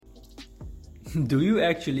Do you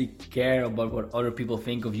actually care about what other people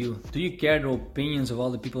think of you? Do you care the opinions of all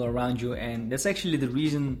the people around you? And that's actually the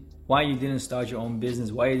reason why you didn't start your own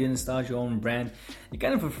business, why you didn't start your own brand. You're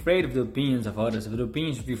kind of afraid of the opinions of others, of the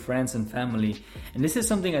opinions of your friends and family. And this is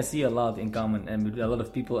something I see a lot in common and with a lot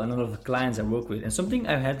of people and a lot of the clients I work with. And something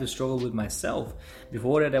I've had to struggle with myself.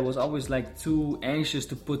 Before that, I was always like too anxious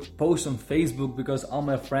to put posts on Facebook because all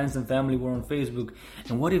my friends and family were on Facebook.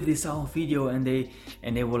 And what if they saw a video and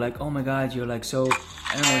they were like, oh my God, you're like so,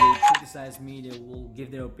 I don't know, they criticize me, they will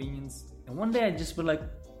give their opinions. And one day I just was like,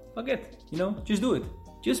 fuck it, just do it.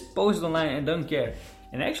 Just post it online and don't care.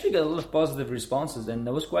 And I actually got a lot of positive responses, and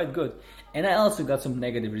that was quite good. And I also got some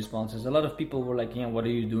negative responses. A lot of people were like, yeah, what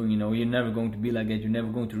are you doing? You're never going to be like that. You're never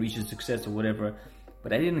going to reach a success or whatever.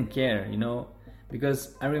 But I didn't care,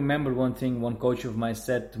 because I remember one thing one coach of mine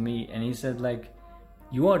said to me, and he said like,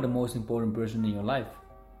 you are the most important person in your life.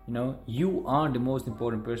 You are the most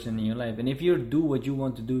important person in your life. And if you do what you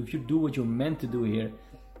want to do, if you do what you're meant to do here,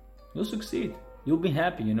 you'll succeed. You'll be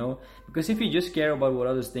happy, because if you just care about what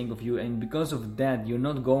others think of you, and because of that you're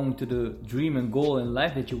not going to the dream and goal in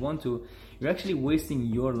life that you want to, you're actually wasting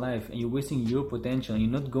your life and you're wasting your potential, and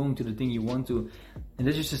you're not going to the thing you want to. And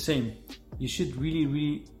that's just the same. You should really,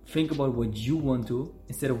 really think about what you want to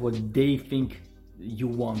instead of what they think you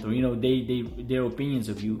want, or their opinions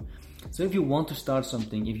of you. So if you want to start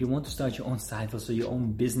something, if you want to start your own site hustle, your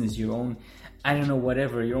own business, your own, I don't know,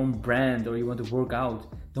 whatever, your own brand, or you want to work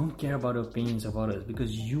out, don't care about the opinions of others,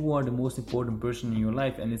 because you are the most important person in your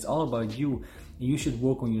life and it's all about you. And you should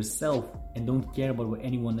work on yourself and don't care about what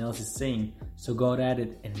anyone else is saying. So go at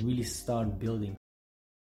it and really start building.